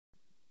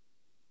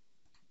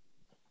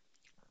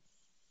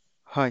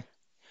Hi,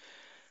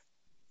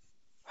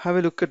 have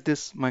a look at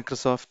this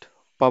Microsoft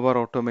Power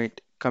Automate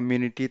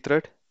community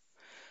thread.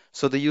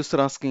 So the user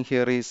asking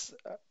here is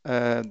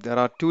there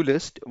are two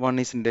lists, one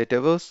is in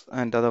Dataverse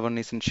and the other one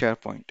is in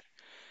SharePoint.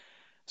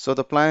 So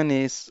the plan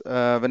is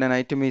when an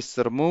item is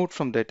removed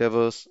from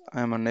Dataverse,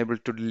 I am unable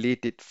to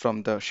delete it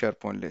from the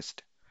SharePoint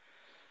list.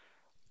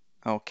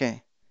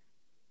 Okay,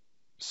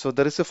 so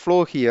there is a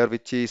flow here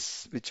which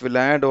will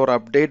add or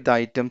update the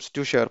items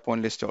to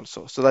SharePoint list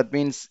also. So that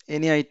means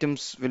any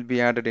items will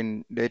be added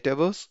in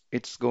Dataverse,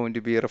 it's going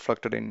to be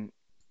reflected in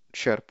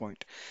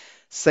SharePoint.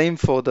 Same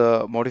for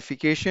the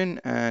modification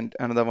and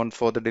another one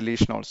for the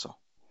deletion also.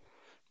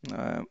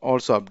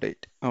 Also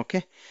update.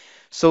 Okay.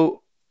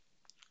 So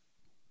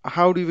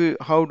how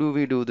do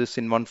we do this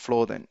in one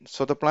flow then?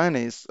 So the plan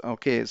is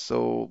okay.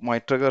 So my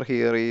trigger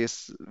here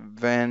is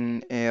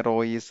when a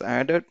row is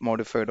added,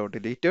 modified or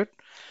deleted.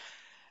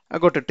 I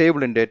got a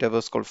table in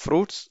Dataverse called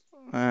fruits,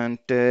 and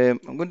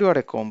I'm going to add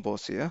a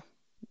compose here.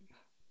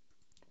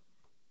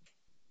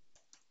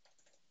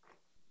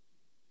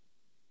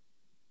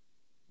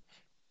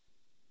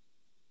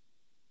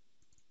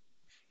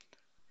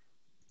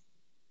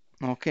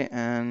 Okay,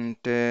 and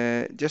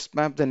just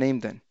map the name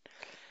then.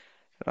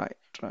 Right,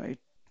 right.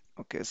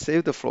 Okay,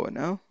 save the flow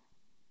now.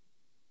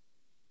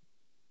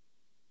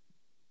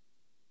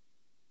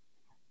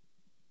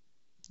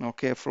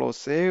 Okay, flow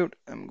saved.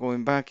 I'm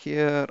going back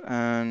here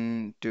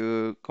and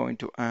going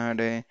to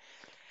add a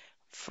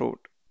fruit.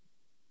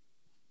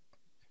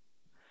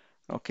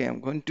 Okay, I'm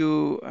going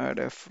to add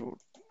a fruit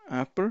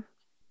apple.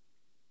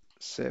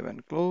 Save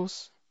and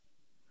close.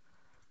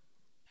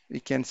 We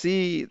can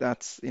see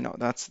that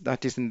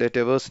is in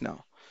Dataverse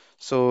now.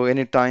 So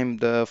anytime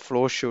the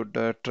flow should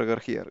trigger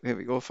here. Here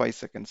we go. 5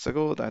 seconds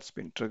ago, that's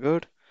been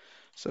triggered.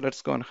 So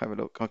let's go and have a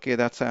look. Okay,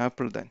 that's an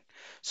apple then.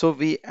 So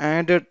we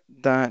added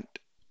that.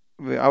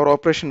 Our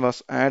operation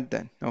was add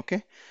then.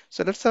 Okay,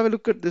 so let's have a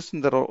look at this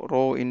in the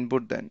row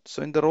input then.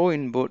 So in the row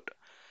input,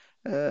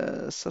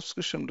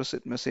 subscription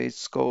receipt message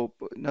scope,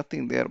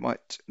 nothing there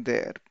much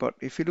there. But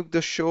if you look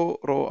the show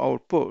row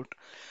output,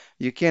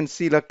 you can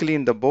see luckily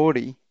in the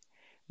body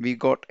we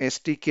got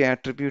STK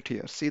attribute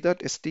here. See that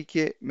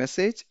STK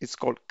message? It's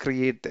called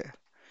create there.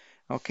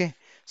 Okay,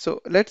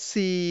 so let's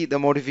see the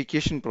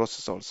modification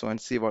process also and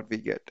see what we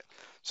get.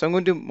 So I'm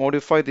going to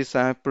modify this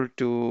apple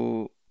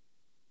to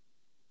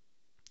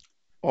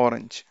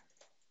orange.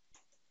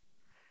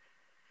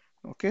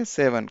 Okay,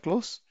 save and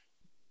close.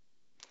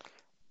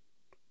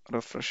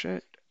 Refresh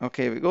it.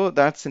 Okay, here we go.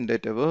 That's in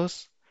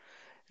Dataverse.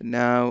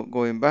 Now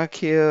going back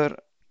here,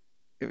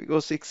 here we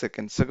go. 6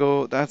 seconds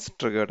ago, that's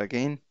triggered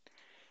again.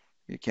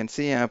 You can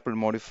see Apple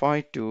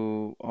modified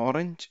to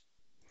orange.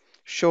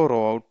 Show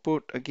row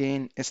output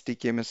again.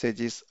 STK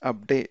messages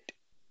update.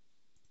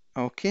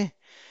 Okay,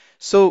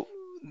 so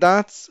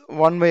that's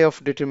one way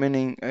of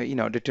determining,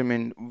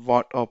 determine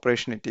what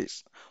operation it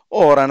is.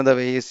 Or another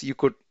way is you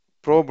could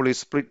probably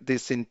split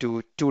this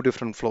into two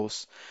different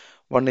flows.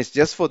 One is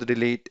just for the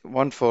delete,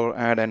 one for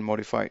add and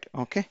modified.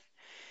 Okay.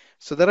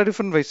 So there are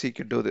different ways you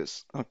could do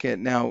this. Okay,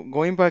 now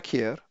going back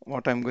here,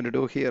 what I'm going to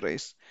do here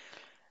is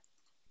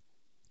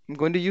I'm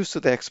going to use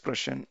the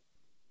expression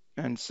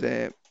and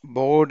say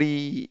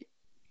body,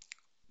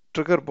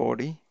 trigger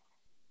body.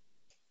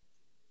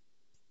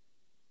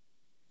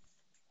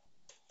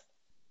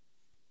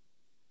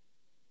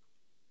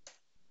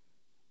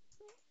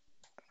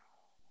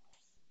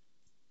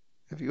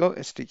 Here we go,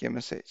 STK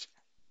message.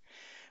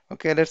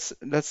 Okay, let's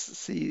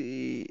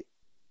see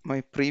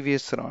my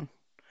previous run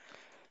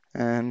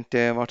and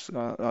what's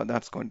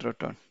that's going to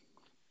return.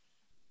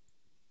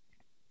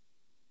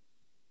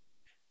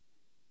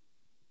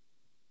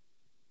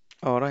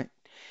 All right,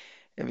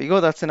 here we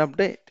go. That's an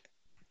update.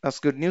 That's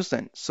good news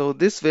then. So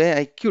this way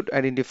I could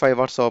identify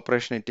what's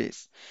operation it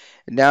is.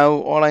 Now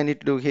all I need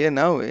to do here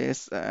now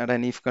is add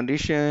an if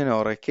condition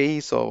or a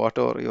case or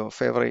whatever your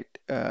favorite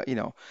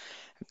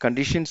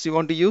conditions you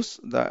want to use,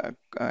 the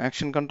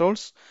action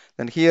controls.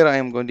 Then here I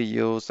am going to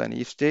use an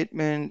if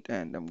statement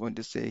and I'm going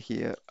to say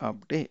here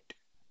update.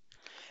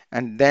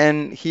 And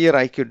then here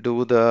I could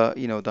do the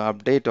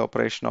update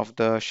operation of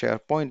the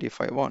SharePoint if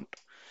I want.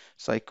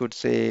 So I could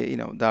say,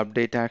 the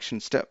update action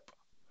step,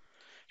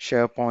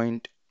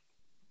 SharePoint,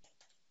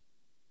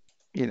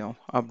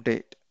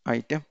 update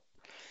item.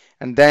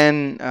 And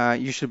then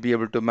you should be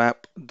able to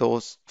map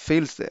those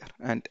fields there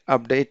and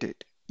update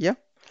it. Yeah.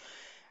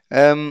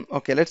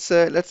 Okay, let's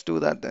do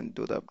that then,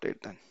 do the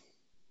update then.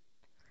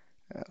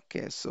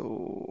 Okay,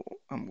 so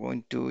I'm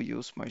going to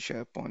use my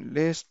SharePoint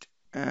list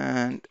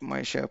and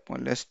my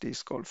SharePoint list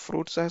is called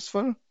fruits as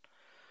well.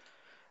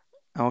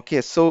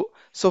 Okay, so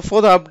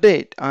for the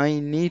update, I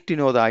need to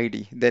know the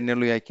ID. Then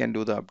only I can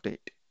do the update.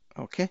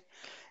 Okay,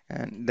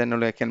 and then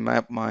only I can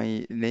map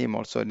my name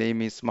also.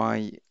 Name is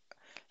my,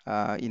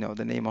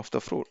 the name of the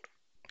fruit.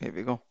 Here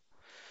we go.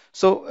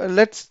 So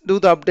let's do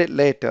the update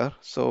later.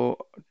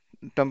 So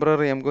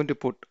temporarily, I'm going to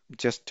put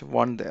just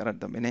one there at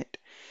the minute.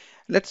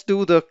 Let's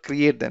do the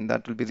create then.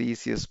 That will be the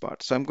easiest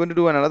part. So I'm going to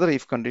do another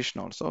if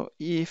condition also.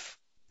 If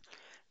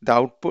the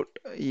output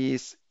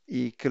is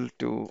equal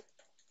to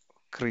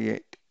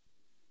create.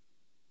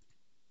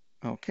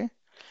 Okay.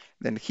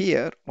 Then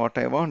here, what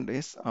I want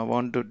is, I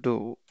want to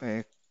do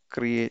a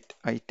create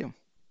item.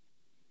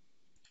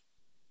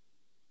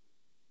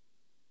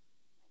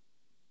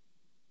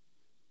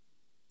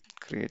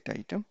 Create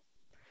item.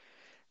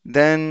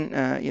 Then,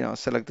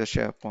 select the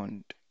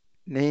SharePoint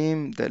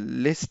name, the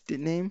list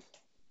name,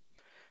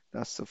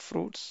 that's the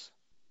fruits.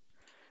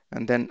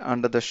 And then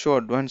under the show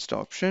advanced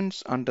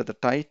options, under the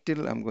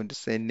title, I'm going to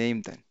say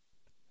name then.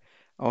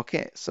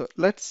 Okay, so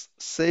let's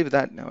save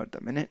that now at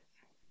the minute.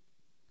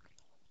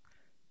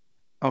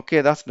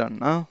 Okay, that's done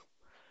now.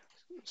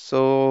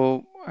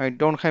 So I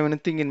don't have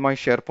anything in my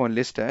SharePoint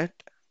list yet.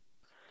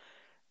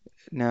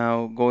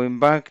 Now going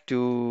back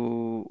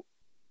to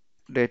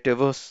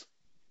Dataverse,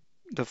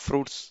 the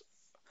fruits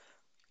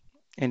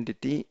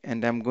entity,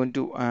 and I'm going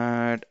to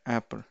add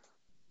apple.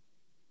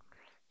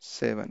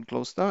 Save and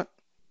close that.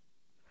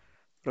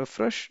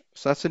 Refresh.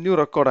 So that's a new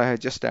record I had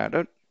just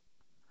added.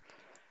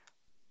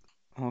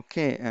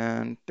 Okay,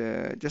 and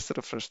just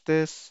refresh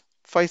this.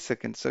 5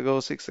 seconds ago,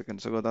 6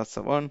 seconds ago, that's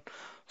the one.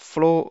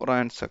 Flow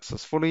ran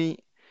successfully,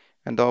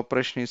 and the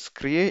operation is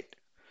create.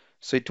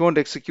 So it won't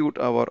execute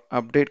our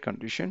update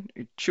condition.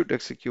 It should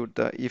execute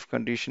the if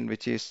condition,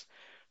 which is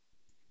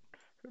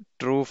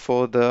true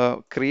for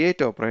the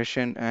create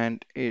operation,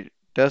 and it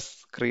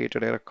does create a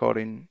record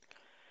in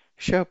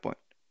SharePoint.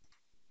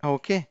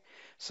 Okay,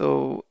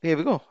 so here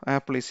we go.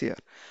 Apple is here.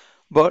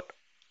 But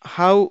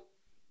how,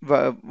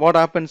 what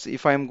happens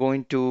if I'm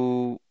going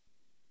to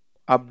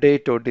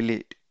update or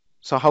delete?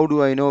 So how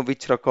do I know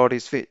which record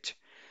is which?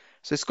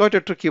 So it's quite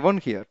a tricky one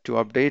here to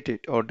update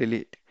it or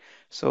delete.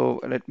 So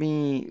let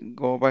me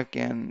go back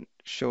and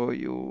show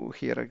you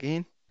here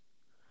again.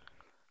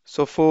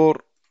 So for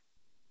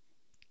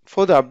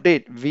the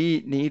update,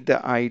 we need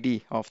the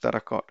ID of the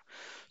record.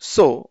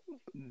 So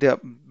the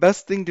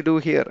best thing to do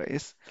here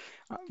is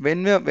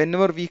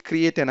whenever we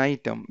create an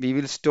item, we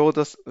will store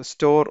the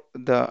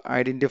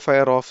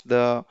identifier of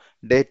the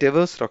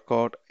Dataverse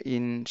record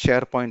in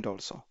SharePoint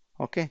also.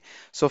 Okay.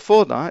 So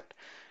for that,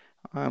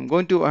 I'm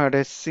going to add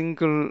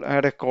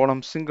a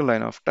column, single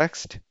line of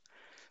text,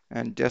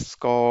 and just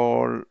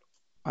call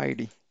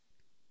ID.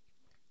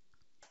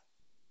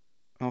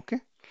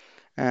 Okay.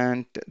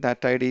 And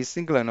that ID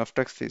single line of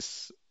text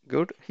is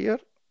good here.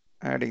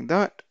 Adding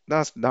that,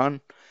 that's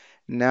done.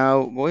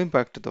 Now going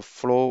back to the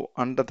flow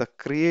under the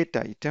create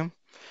item,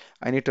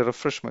 I need to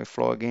refresh my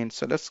flow again.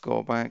 So let's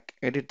go back,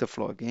 edit the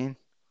flow again.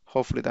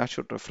 Hopefully that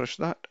should refresh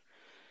that.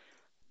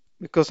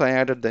 Because I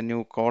added the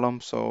new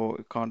column, so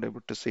you can't able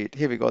to see it.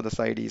 Here we go,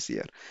 the ID is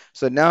here.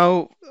 So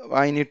now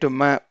I need to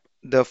map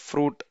the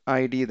fruit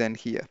ID then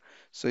here.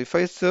 So if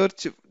I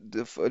search,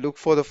 look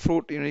for the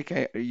fruit unique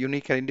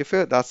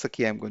identifier, that's the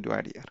key I'm going to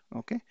add here.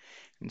 Okay,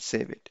 and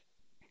save it.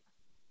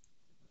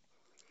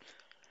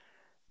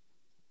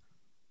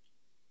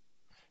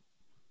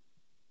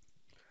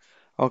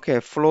 Okay,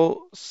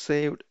 flow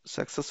saved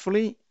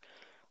successfully.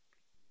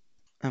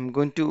 I'm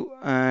going to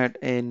add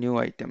a new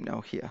item now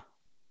here.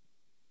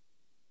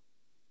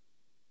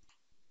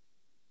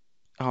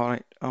 All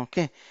right,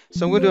 okay.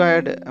 So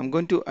I'm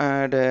going to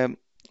add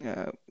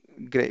uh,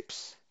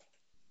 grapes.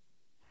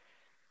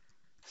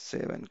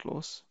 Save and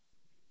close.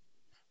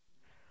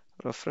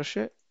 Refresh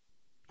it.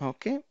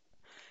 Okay.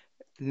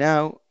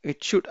 Now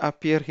it should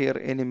appear here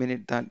any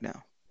minute that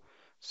now.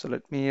 So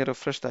let me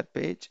refresh that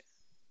page.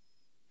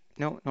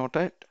 No, not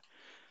yet.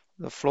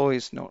 The flow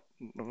is not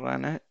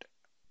run it.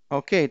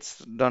 Okay, it's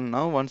done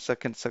now 1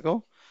 second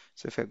ago.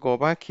 So if I go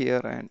back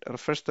here and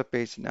refresh the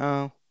page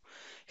now,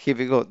 here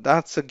we go.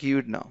 That's a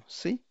GUID now.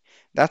 See,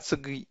 that's a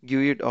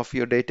GUID of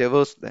your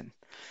Dataverse then.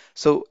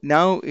 So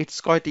now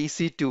it's quite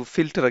easy to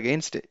filter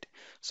against it.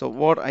 So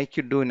what I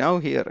could do now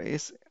here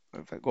is,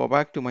 if I go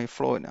back to my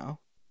flow now,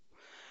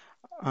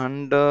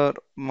 under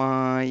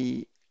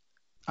my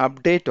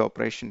update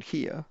operation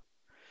here,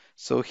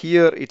 so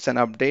here it's an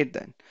update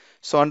then.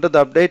 So under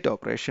the update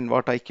operation,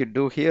 what I could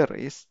do here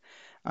is,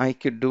 I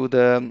could do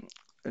the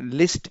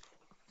list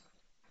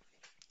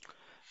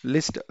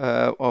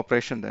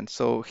operation then.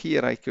 So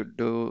here I could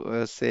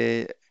do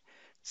say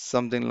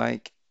something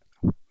like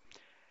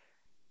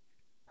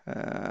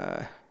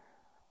uh,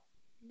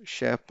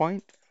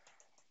 SharePoint.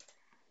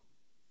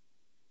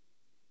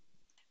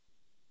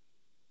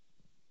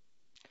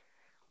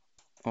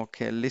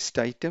 Okay, list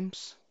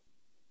items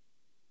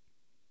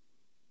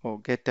or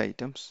get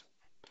items,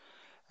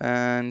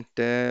 and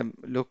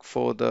look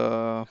for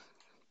the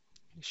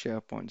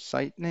SharePoint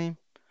site name.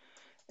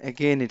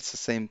 Again, it's the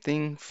same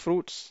thing,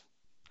 fruits.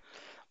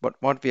 But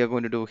what we are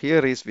going to do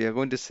here is we are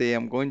going to say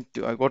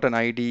I got an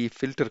ID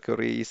filter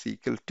query is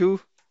equal to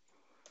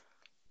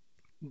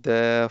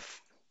the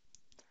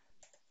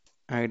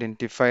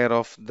identifier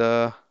of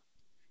the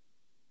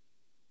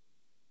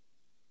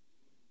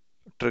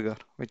trigger,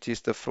 which is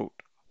the fruit.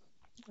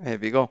 Here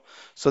we go.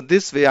 So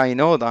this way I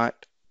know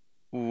that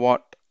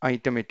what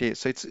item it is.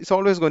 So it's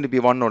always going to be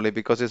one only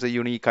because it's a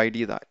unique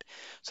ID that.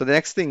 So the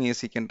next thing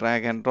is you can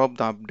drag and drop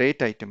the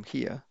update item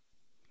here.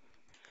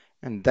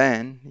 And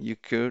then you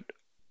could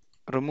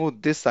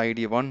remove this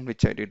ID one,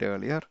 which I did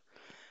earlier.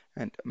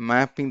 and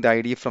mapping the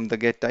ID from the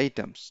get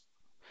items.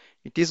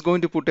 It is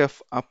going to put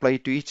apply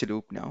to each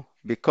loop now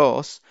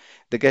because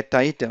the get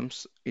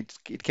items, it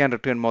can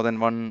return more than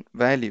one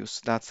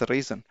values. That's the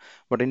reason.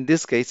 But in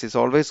this case, it's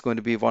always going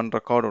to be one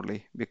record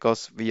only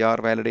because we are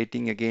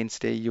validating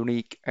against a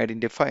unique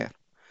identifier.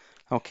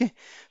 Okay,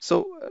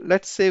 so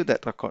let's save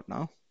that record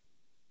now.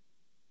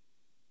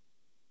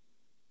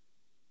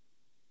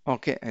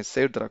 Okay, I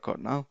saved the record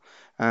now.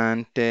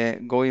 And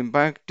going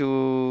back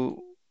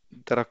to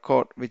the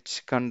record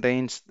which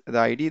contains the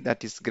ID,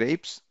 that is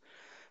grapes.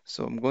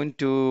 So I'm going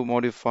to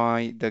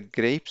modify the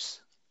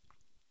grapes.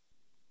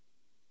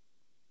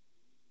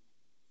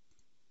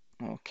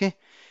 Okay,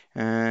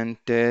 and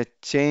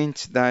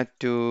change that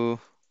to,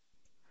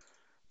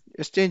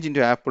 just change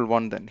into apple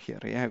 1 then here.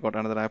 Yeah, I got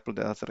another apple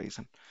there, that's the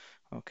reason.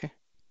 Okay,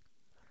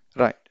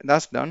 right,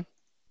 that's done.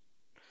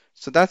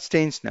 So that's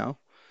changed now.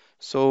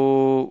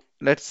 So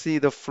let's see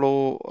the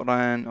flow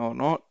ran or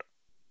not.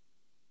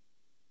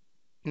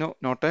 No,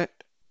 not yet.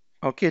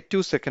 Okay,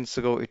 2 seconds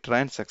ago it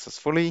ran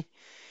successfully.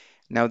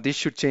 Now this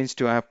should change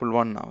to apple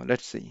 1 now.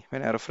 Let's see.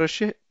 When I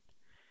refresh it,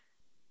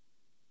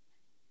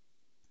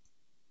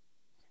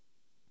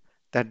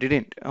 that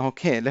didn't.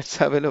 Okay, let's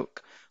have a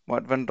look.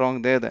 What went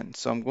wrong there then?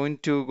 So I'm going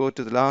to go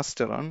to the last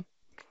run.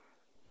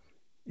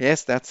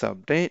 Yes, that's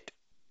update.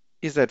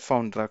 Is that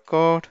found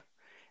record?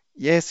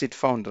 Yes, it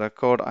found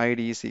record.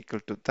 ID is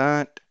equal to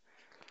that.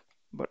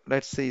 But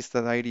let's see is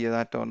the ID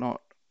that or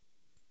not.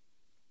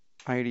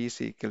 ID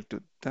is equal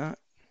to that.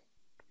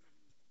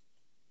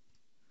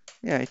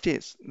 Yeah, it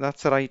is.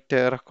 That's the right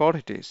record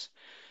it is.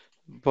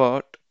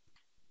 But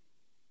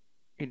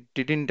it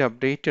didn't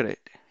update it.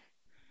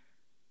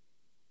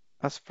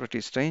 That's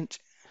pretty strange.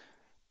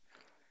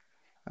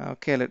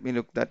 Okay, let me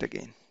look that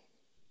again.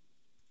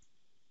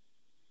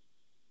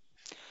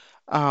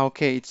 Ah,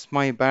 okay, it's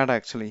my bad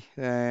actually.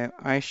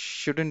 I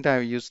shouldn't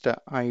have used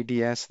the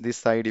ID as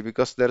this ID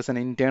because there's an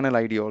internal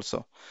ID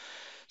also.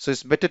 So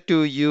it's better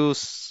to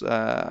use,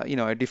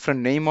 a different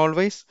name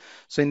always.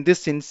 So in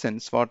this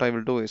instance, what I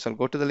will do is I'll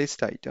go to the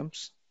list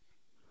items.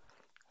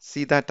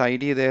 See that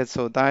ID there.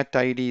 So that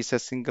ID is a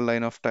single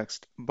line of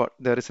text, but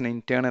there is an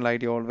internal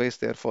ID always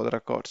there for the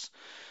records.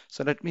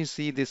 So let me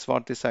see this,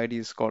 what this ID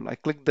is called. I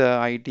click the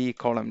ID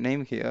column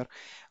name here.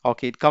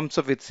 Okay, it comes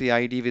up with the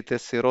ID with a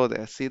 0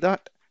 there. See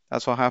that?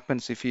 That's what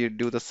happens if you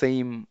do the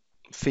same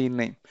field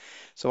name.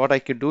 So what I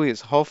could do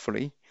is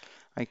hopefully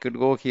I could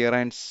go here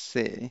and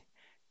say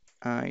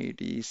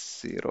ID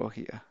 0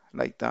 here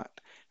like that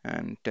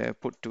and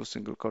put two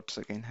single quotes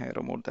again. I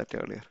removed that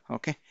earlier.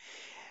 Okay.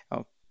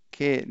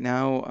 Okay,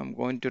 now I'm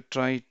going to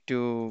try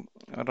to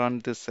run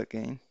this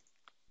again.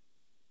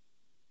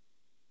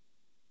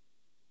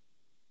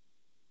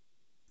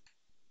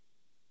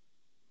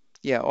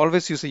 Yeah,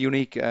 always use a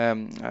unique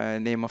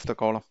name of the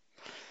column.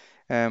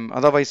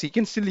 Otherwise, you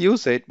can still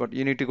use it, but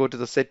you need to go to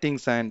the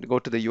settings and go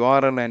to the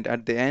URL, and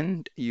at the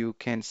end, you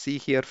can see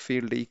here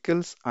field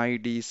equals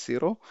ID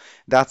 0.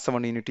 That's the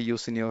one you need to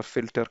use in your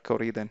filter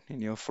query then in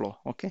your flow.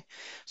 Okay,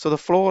 so the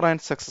flow ran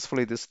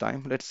successfully this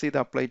time. Let's see the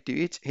apply to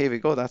each. Here we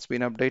go, that's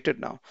been updated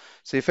now.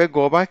 So if I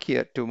go back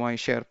here to my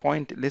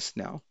SharePoint list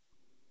now,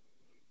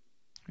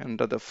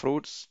 under the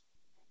fruits,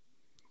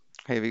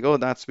 here we go,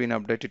 that's been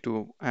updated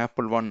to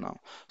Apple 1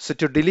 now. So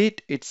to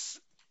delete, it's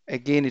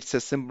a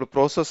simple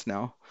process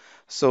now.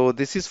 So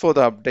this is for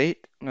the update,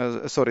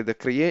 sorry, the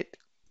create.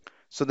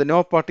 So the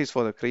no part is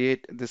for the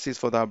create, this is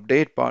for the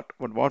update part.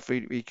 But what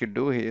we could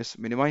do is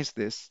minimize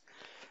this,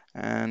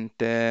 and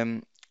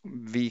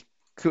we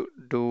could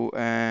do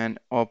an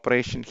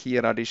operation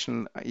here,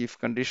 additional if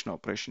condition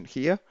operation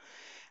here.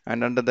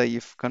 And under the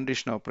if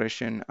condition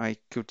operation, I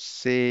could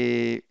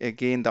say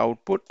again the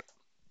output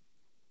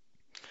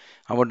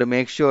I want to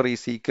make sure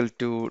is equal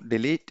to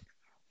delete,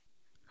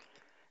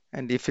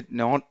 and if it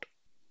not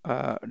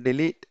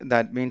delete,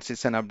 that means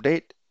it's an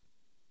update.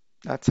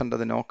 That's under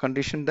the no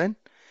condition then.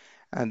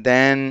 And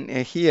then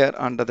here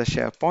under the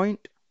SharePoint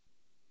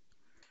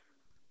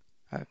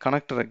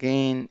connector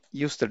again,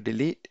 use the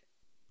delete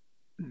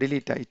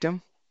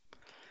item.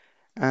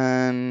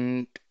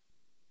 And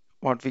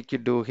what we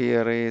could do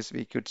here is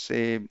we could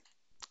say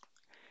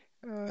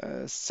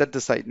set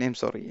the site name,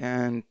 sorry,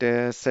 and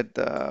set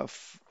the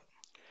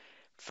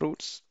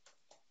fruits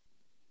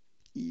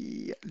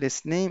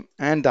list name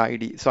and the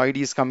ID. So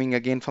ID is coming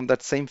again from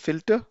that same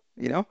filter,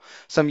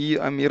 So I'm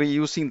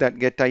reusing that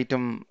get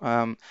item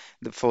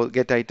for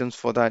get items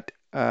for that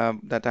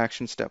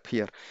action step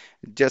here,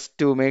 just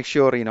to make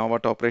sure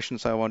what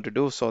operations I want to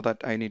do, so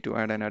that I need to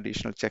add an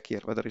additional check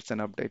here, whether it's an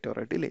update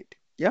or a delete.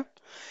 Yeah.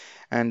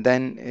 And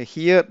then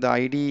here the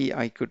ID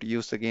I could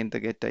use again the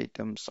get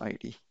items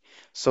ID.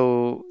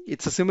 So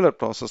it's a similar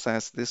process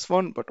as this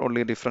one, but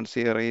only difference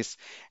here is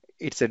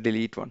it's a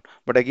delete one.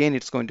 But again,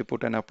 it's going to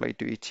put an apply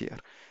to each here.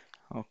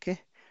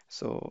 Okay,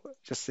 so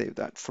just save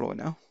that flow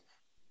now.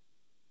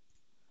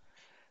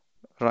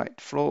 Right,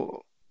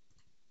 flow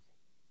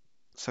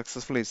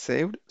successfully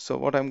saved. So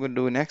what I'm going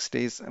to do next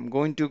is I'm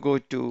going to go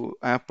to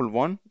Apple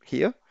 1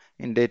 here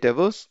in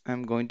Dataverse.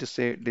 I'm going to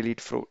say delete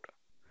fruit.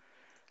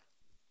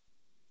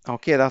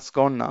 Okay, that's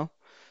gone now.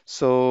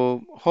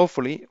 So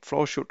hopefully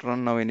flow should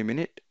run now any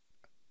minute.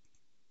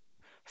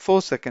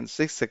 4 seconds,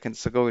 6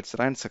 seconds ago, it's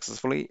ran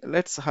successfully.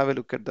 Let's have a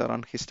look at the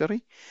run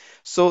history.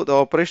 So the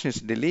operation is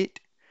delete.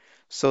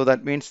 So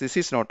that means this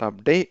is not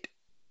update.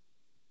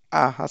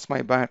 Ah, that's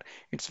my bad.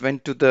 It's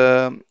went to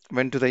the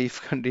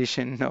if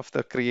condition of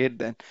the create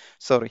then.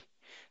 Sorry.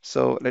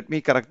 So let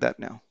me correct that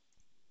now.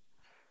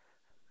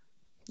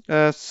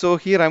 So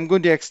here I'm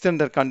going to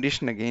extend the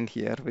condition again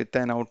here with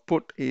an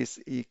output is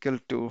equal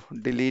to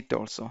delete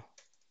also.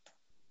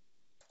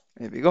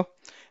 There we go.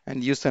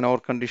 And use an or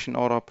condition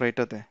or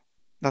operator there.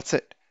 That's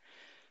it.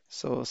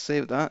 So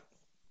save that.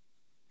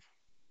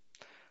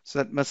 So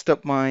that messed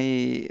up my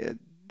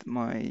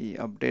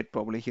update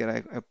probably here.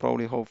 I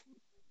probably hope.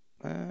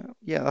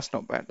 Yeah, that's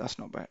not bad. That's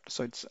not bad.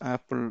 So it's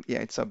Apple. Yeah,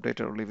 it's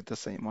updated only with the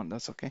same one.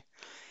 That's okay.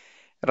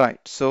 Right.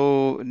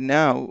 So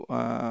now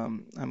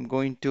I'm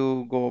going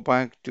to go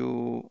back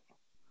to.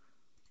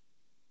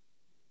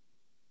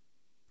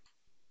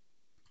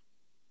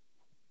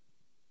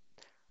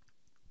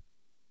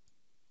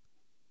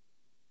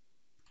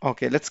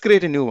 Okay, let's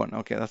create a new one.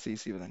 Okay, that's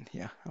easy then.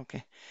 Yeah.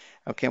 Okay.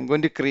 Okay, I'm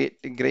going to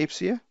create the grapes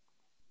here.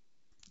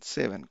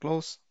 Save and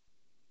close.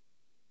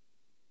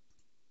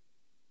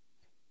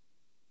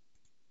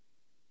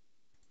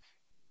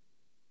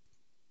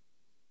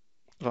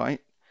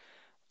 Right.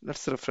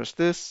 Let's refresh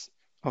this.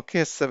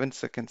 Okay, 7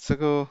 seconds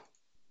ago.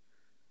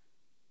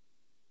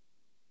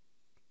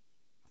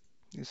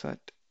 Is that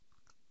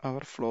our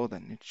flow?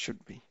 Then it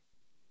should be.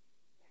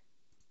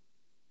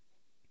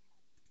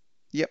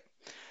 Yep.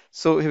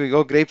 So here we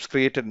go. Grapes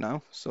created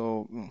now.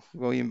 So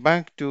going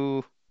back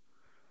to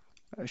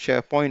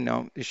SharePoint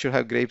now, you should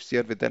have grapes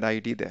here with that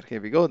ID there.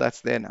 Here we go. That's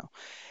there now.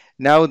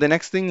 Now the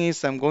next thing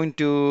is I'm going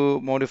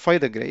to modify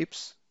the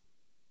grapes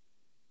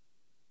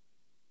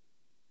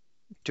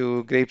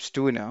to grapes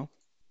 2 now.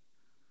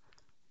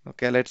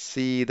 Okay, let's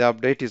see the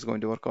update is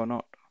going to work or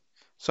not.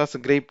 So that's a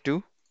grape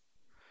 2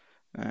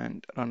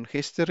 and run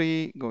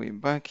history. Going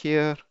back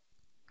here,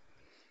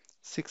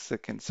 6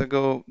 seconds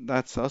ago.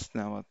 That's us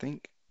now, I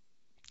think.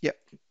 Yeah.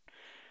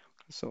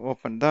 So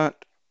open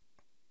that.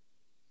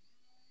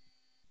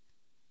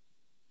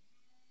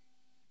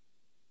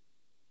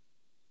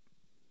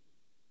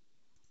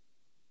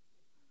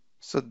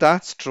 So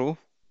that's true.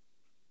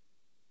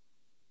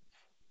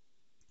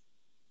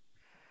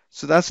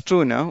 So that's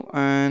true now,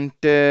 and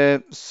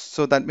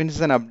so that means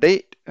it's an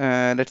update.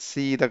 Let's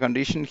see the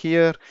condition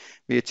here.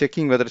 We are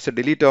checking whether it's a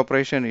delete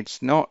operation.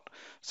 It's not.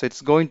 So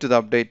it's going to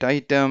the update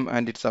item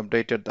and it's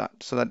updated that.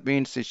 So that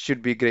means it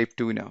should be grape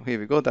 2 now. Here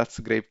we go. That's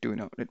grape 2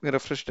 now. Let me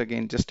refresh it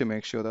again just to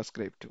make sure that's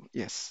grape 2.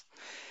 Yes.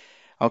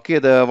 Okay,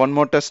 the one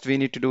more test we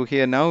need to do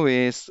here now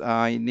is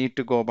I need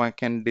to go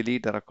back and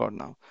delete the record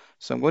now.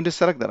 So I'm going to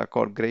select the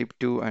record grape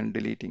 2 and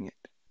deleting it.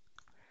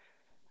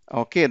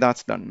 Okay,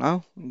 that's done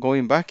now.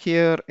 Going back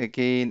here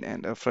again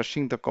and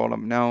refreshing the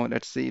column now.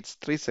 Let's see, it's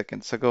 3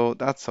 seconds ago.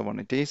 That's the one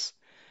it is.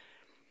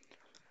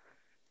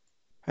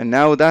 And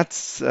now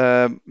that's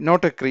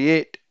not a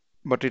create,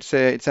 but it's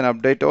an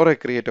update or a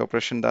create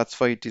operation. That's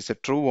why it is a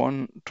true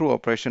one, true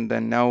operation.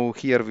 Then now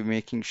here we're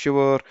making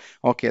sure,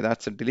 okay,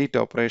 that's a delete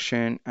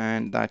operation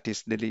and that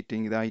is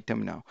deleting the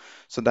item now.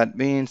 So that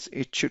means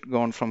it should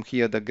go on from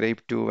here, the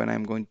grape to when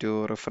I'm going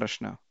to refresh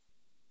now.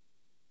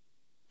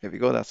 Here we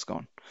go, that's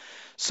gone.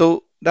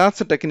 So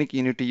that's a technique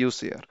you need to use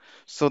here.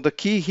 So the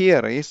key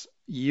here is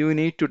you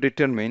need to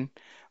determine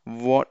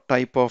what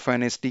type of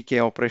an SDK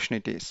operation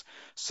it is.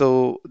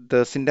 So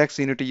the syntax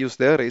you need to use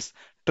there is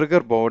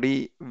trigger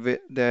body with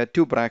the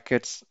two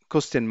brackets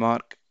question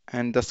mark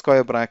and the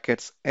square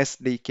brackets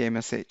SDK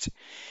message.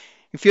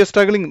 If you're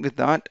struggling with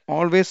that,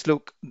 always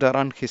look the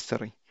run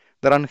history.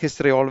 The run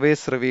history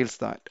always reveals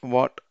that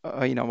what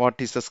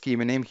is the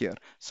schema name here.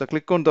 So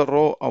click on the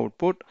raw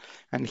output,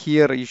 and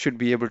here you should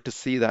be able to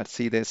see the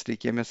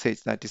SDK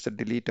message. That is the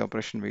delete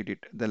operation we did,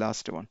 the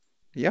last one.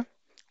 Yeah.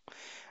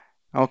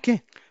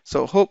 Okay.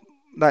 So hope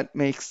that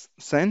makes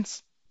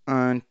sense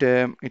and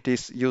it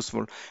is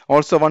useful.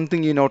 Also, one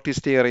thing you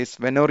noticed here is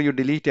whenever you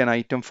delete an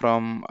item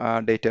from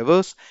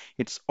Dataverse,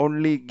 it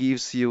only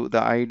gives you the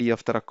ID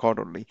of the record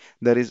only.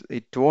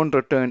 It won't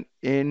return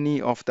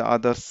any of the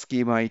other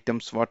schema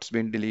items what's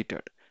been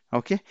deleted.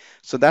 Okay,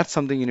 so that's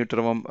something you need to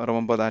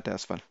remember that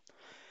as well.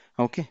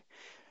 Okay,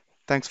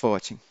 thanks for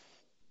watching.